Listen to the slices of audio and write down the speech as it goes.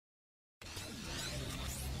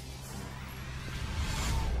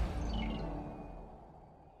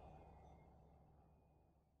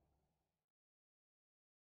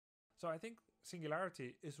So I think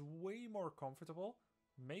Singularity is way more comfortable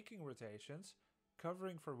making rotations,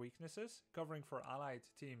 covering for weaknesses, covering for allied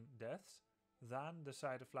team deaths, than the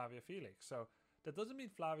side of Flavia Felix. So that doesn't mean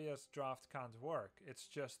Flavia's draft can't work. It's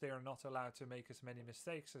just they are not allowed to make as many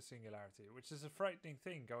mistakes as Singularity, which is a frightening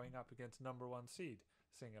thing going up against #1 seed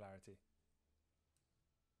Singularity.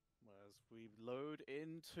 As we load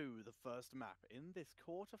into the first map in this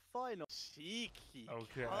quarterfinal. Cheeky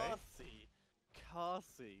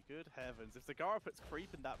Cassie, good heavens. If Zagara puts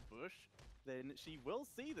creep in that bush, then she will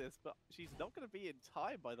see this, but she's not going to be in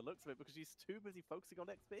time by the looks of it because she's too busy focusing on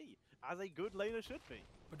XP, as a good laner should be.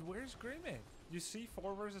 But where's Greymin? You see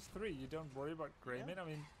 4 versus 3, you don't worry about Greymin. I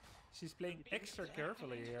mean, she's playing extra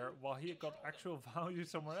carefully here while he got actual value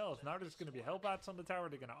somewhere else. Now there's going to be Hellbats on the tower,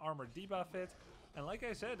 they're going to armor debuff it. And like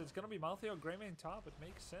I said, it's going to be Malthael Greymin top. It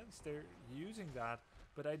makes sense, they're using that.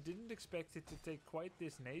 But I didn't expect it to take quite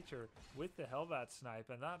this nature with the Hellbat snipe,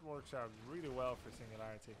 and that works out really well for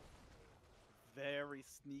Singularity. Very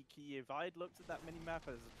sneaky. If I'd looked at that minimap,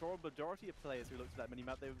 as a majority of players who looked at that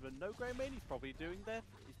minimap, there would have been no Greymin. He's probably doing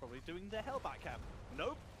the Hellbat camp.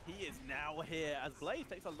 Nope, he is now here as Blaze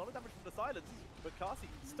takes a lot of damage from the silence, but Cassie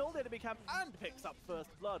stole the enemy camp and picks up first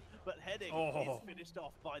blood. But Heading is finished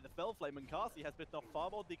off by the Fell Flame, and Cassie has bitten off far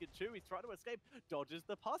more than he can chew. He's trying to escape, dodges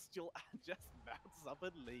the pustule, and just mounts up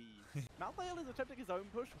and leaves. Malthael is attempting his own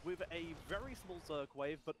push with a very small Zerg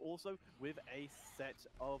wave, but also with a set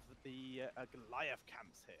of the Goliath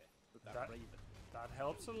camps here. With that Raven. That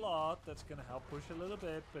helps a lot. That's going to help push a little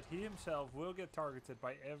bit, but he himself will get targeted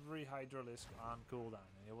by every Hydralisk on cooldown,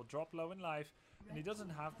 and he will drop low in life, and he doesn't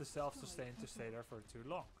have the self-sustain to stay there for too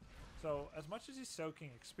long. So as much as he's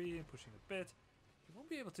soaking XP and pushing a bit, he won't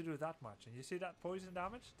be able to do that much. And you see that poison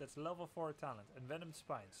damage? That's level 4 talent, and Venom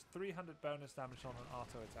Spines, 300 bonus damage on an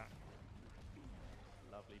auto attack.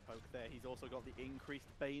 Lovely poke there. He's also got the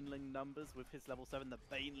increased Baneling numbers with his level 7, the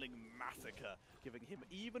Baneling Massacre, giving him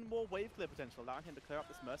even more wave clear potential, allowing him to clear up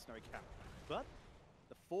this mercenary camp. But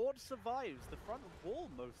the Ford survives. The front wall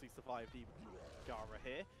mostly survived even Gara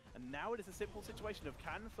here. And now it is a simple situation of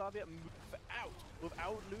can Flavia move out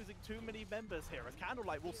without losing too many members here, as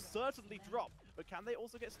Candlelight will certainly drop. But can they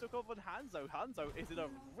also get stuck off on Hanzo? Hanzo is in a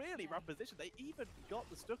really rough position. They even got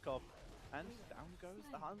the stuck off. And down goes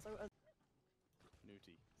the Hanzo.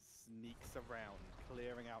 Nuti sneaks around,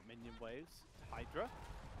 clearing out minion waves. Hydra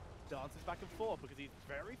dances back and forth because he's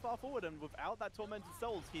very far forward, and without that Tormented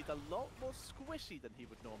Souls, he's a lot more squishy than he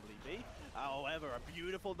would normally be. However, a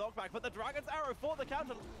beautiful knockback, but the Dragon's Arrow for the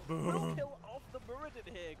counter will kill off the Muradin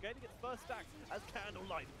here, getting its first stacks as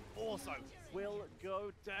Candlelight also will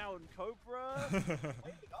go down. Cobra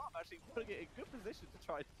waking up, actually putting it in good position to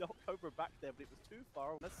try and knock Cobra back there, but it was too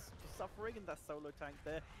far. That's suffering in that solo tank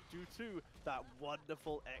there due to that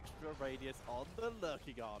wonderful extra radius on the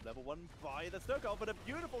Lurking Arm. Level 1 by the Snowcall, but a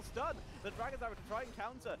beautiful stun. The Dragon's Arrow to try and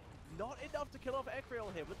counter. Not enough to kill off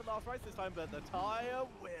Ekriel here with the last rights this time, but the Tire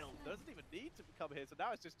will. Doesn't even need to come here, so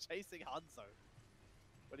now it's just chasing Hanzo.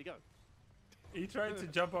 Where'd he go? He tried to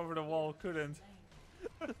jump over the wall, couldn't.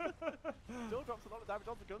 Still drops a lot of damage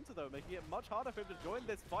on the Gunter though, making it much harder for him to join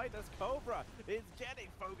this fight as Cobra is getting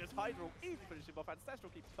focused. Hydra will easily finish him off.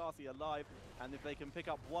 Ancestral keeps Cassie alive, and if they can pick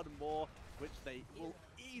up one more, which they will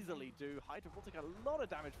easily do, Hydra will take a lot of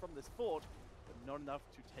damage from this fort, but not enough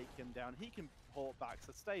to take him down. He can port back,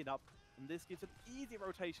 sustain up, and this gives an easy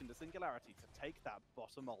rotation to Singularity to take that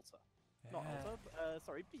bottom altar. Yeah. Not altar,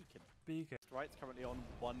 sorry, beacon. Beacon. Right, it's currently on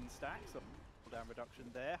 1 stack, so down reduction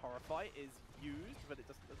there. Horrify is used, but it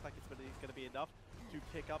doesn't look like it's going to be enough to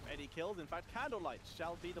pick up any kills. In fact, Candlelight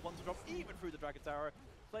shall be the one to drop even through the Dragon's Arrow.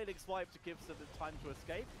 Flailing Swipe to give some time to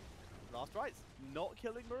escape. Last rights, not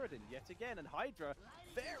killing Muradin yet again, and Hydra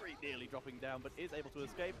very nearly dropping down, but is able to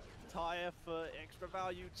escape. Tire for extra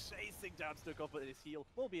value, chasing down Stukov, but his heal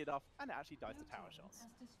will be enough, and it actually dies to tower shots.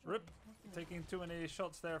 RIP. Taking too many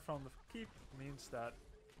shots there from the keep means that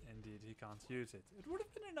indeed he can't use it. It would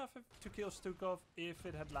have been enough to kill Stukov if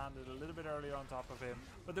it had landed a little bit earlier on top of him,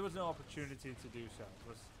 but there was no opportunity to do so. It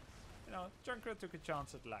was, you know, Junkrat took a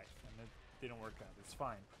chance at life, and it didn't work out. It's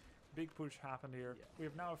fine. Big push happened here. Yeah. We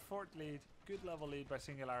have now a 4th lead, good level lead by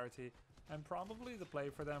Singularity, and probably the play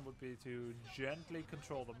for them would be to gently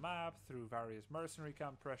control the map through various mercenary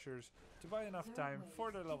camp pressures to buy enough time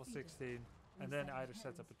for their level 16, and then either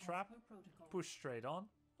set up a trap, push straight on,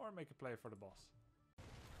 or make a play for the boss.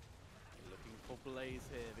 Looking for Blaze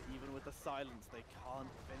here, but even with the silence, they can't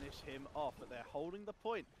finish him off, but they're holding the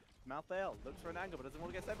point. Malthael looks for an angle, but doesn't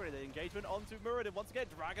want to get separated. The engagement onto Muradin once again.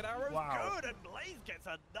 Dragon Arrow's good, and Blaze gets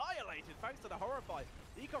annihilated thanks to the Horrify.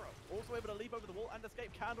 Ikaro also able to leap over the wall and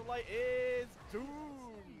escape. Candlelight is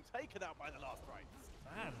doomed, taken out by the last rights.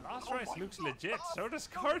 Man, Last Rise looks legit. So does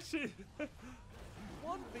Karchi.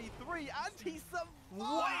 1v3 and he survives!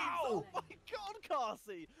 Wow! Oh my god,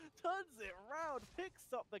 Karsi! Turns it round,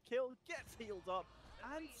 picks up the kill, gets healed up,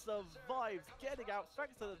 and survives, getting out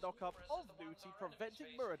thanks to the knock-up of Nuti, preventing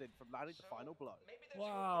Muradin from landing the final blow.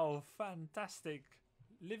 Wow, fantastic.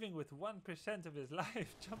 Living with 1% of his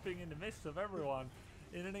life, jumping in the midst of everyone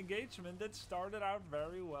in an engagement that started out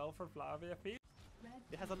very well for Flavia.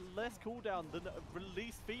 It has a less cooldown than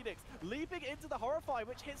Release Felix, leaping into the Horrify,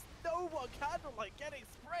 which hits no one. Candlelight getting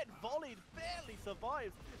spread, volleyed, barely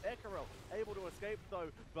survives. Ekerel able to escape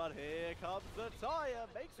though, but here comes the tire,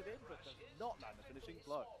 makes it in, but does not land the finishing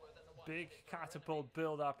blow. Big catapult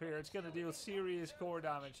build up here. It's going to deal serious core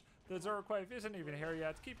damage. The Zergwave isn't even here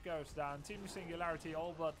yet. Keep goes down. Team Singularity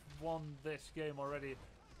all but won this game already.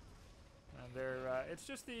 And they're, it's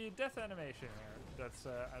just the death animation here that's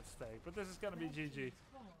at stake. But this is going to be GG.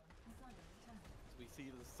 We see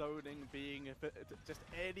the zoning being just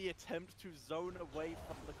any attempt to zone away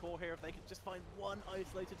from the core here. If they can just find one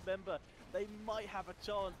isolated member, they might have a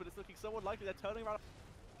chance, but it's looking so unlikely. They're turning around.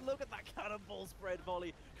 Look at that cannonball spread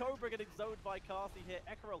volley. Cobra getting zoned by Karsi here.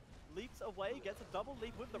 Ekerel leaps away, gets a double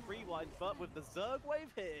leap with the rewind, but with the Zerg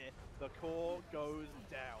wave here, the core goes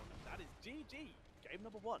down. That is GG. Game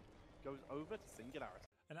number 1 goes over to Singularity.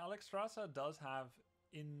 And Alexstrasza does have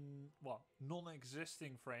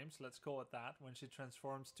non-existing frames, let's call it that, when she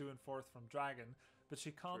transforms to and forth from Dragon, but she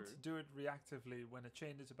can't do it reactively when a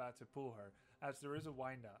chain is about to pull her, as there is a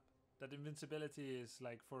wind-up. That invincibility is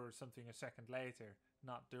like for something a second later,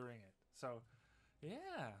 not during it. So,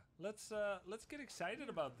 yeah, let's get excited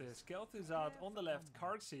about this. Kel'Thuzad on the left,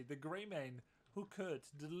 Kartzi, the Greymane who could,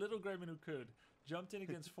 the little Greymane who could, jumped in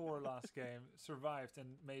against 4 last game, survived and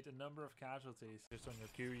made a number of casualties. Just on your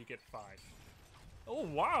Q, you get 5. Oh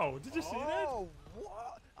wow! Did you see that? Oh,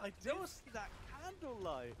 what? I didn't see that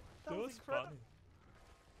candlelight. That was incredible.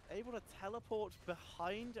 Funny. Able to teleport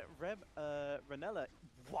behind Renella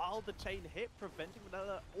while the chain hit, preventing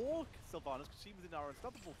Renella or Sylvanas, because she was in our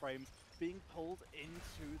unstoppable frames, being pulled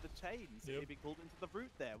into the chains. Yep. Being pulled into the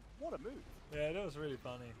root there. What a move. Yeah, that was really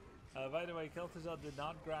funny. By the way, Kel'Thuzad did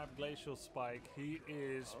not grab Glacial Spike. He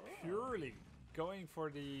is purely going for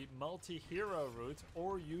the multi-hero route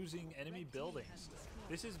or using enemy buildings.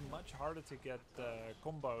 This is much harder to get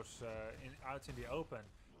combos out in the open,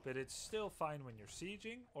 but it's still fine when you're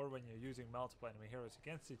sieging or when you're using multiple enemy heroes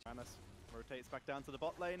against each other. Rotates back down to the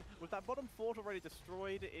bot lane. With that bottom fort already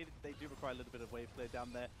destroyed, they do require a little bit of wave clear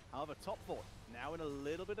down there. However, top fort now in a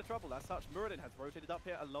little bit of trouble. As such, Muradin has rotated up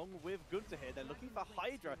here along with Gunther here. They're looking for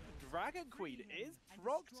Hydra. Dragon Queen is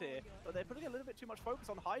procced here, but they're putting a little bit too much focus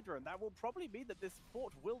on Hydra, and that will probably mean that this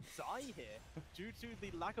fort will die here due to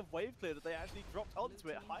the lack of wave clear that they actually dropped onto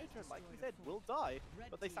it. Hydra, like we said, will die,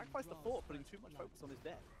 but they sacrificed the fort, putting too much focus on his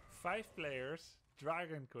death. 5 players,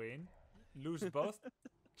 Dragon Queen, lose both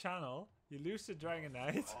channel, you lose the Dragon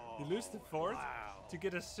Knight, you lose the fort to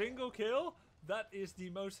get a single kill. That is the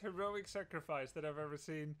most heroic sacrifice that I've ever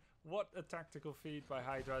seen. What a tactical feat by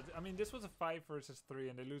Hydra. I mean, this was a 5 versus 3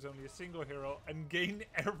 and they lose only a single hero and gain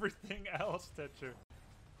everything else, Tetcher.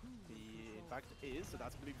 He, in fact, is, so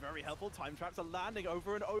that's going to be very helpful. Time traps are landing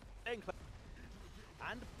over and over.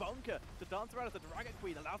 And Bunker to dance around as the Dragon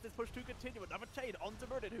Queen allows this push to continue. Another chain onto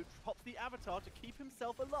Muradin, who pops the avatar to keep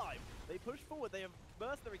himself alive. They push forward. They have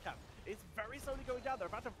mercenary camp. It's very slowly going down. They're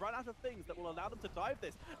about to run out of things that will allow them to dive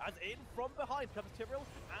this. As in from behind comes Tyrael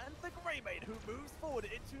and the Greymane, who moves forward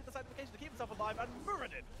into the sanctification to keep himself alive. And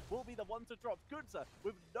Muradin will be the one to drop. Gunther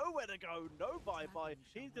with nowhere to go, no bye-bye.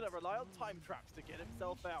 He's going to rely on time traps to get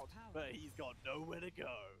himself out, but he's got nowhere to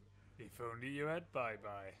go. If only you had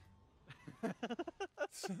bye-bye.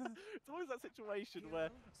 It's always that situation where,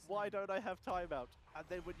 why don't I have timeout? And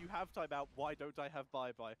then when you have timeout, why don't I have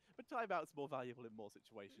bye-bye? But timeout's more valuable in more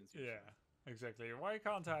situations. Usually. Yeah, exactly. Why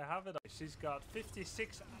can't I have it? She's got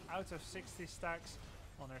 56 out of 60 stacks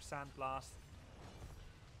on her Sandblast.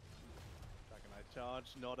 Dragonite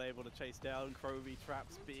charge, not able to chase down. Chromie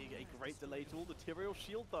traps being a great delay tool. The Tyrael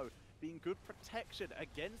shield, though, being good protection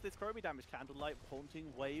against this Chromie damage. Candlelight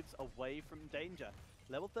haunting waves away from danger.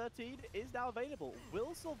 Level 13 is now available. Will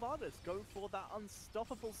Sylvanas go for that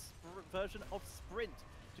unstoppable version of Sprint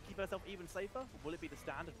to keep herself even safer? Or will it be the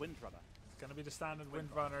standard Windrunner? It's going to be the standard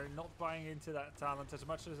Windrunner, not buying into that talent as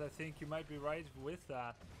much as I think you might be right with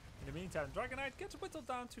that. In the meantime, Dragonite gets whittled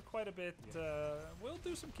down to quite a bit. Will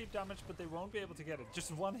do some keep damage, but they won't be able to get it.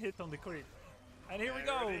 Just one hit on the creep. And here we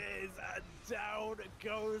go. There it is, and down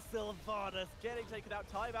goes Sylvanas, getting taken out.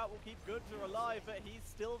 Timeout will keep Gunter alive, but he's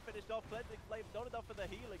still finished off. Cleansing Flame, not enough for the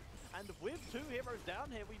healing. And with 2 heroes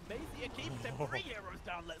down here, we may see a keep. 3 heroes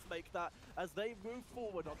down, let's make that, as they move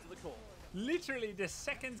forward onto the core. Literally, the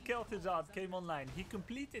second Kel'Thuzad came online, he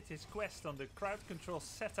completed his quest on the crowd control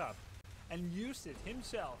setup and used it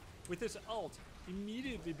himself with his ult,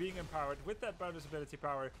 immediately being empowered with that bonus ability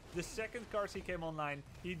power. The second Carsey came online,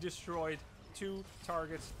 he destroyed 2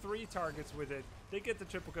 targets, 3 targets with it. They get the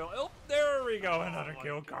triple kill. Oh, there we go, another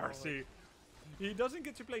kill, Carsey. He doesn't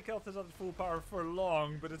get to play Kel'Thuzad at full power for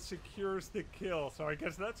long, but it secures the kill, so I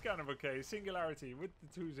guess that's kind of okay. Singularity with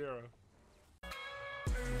the 2-0.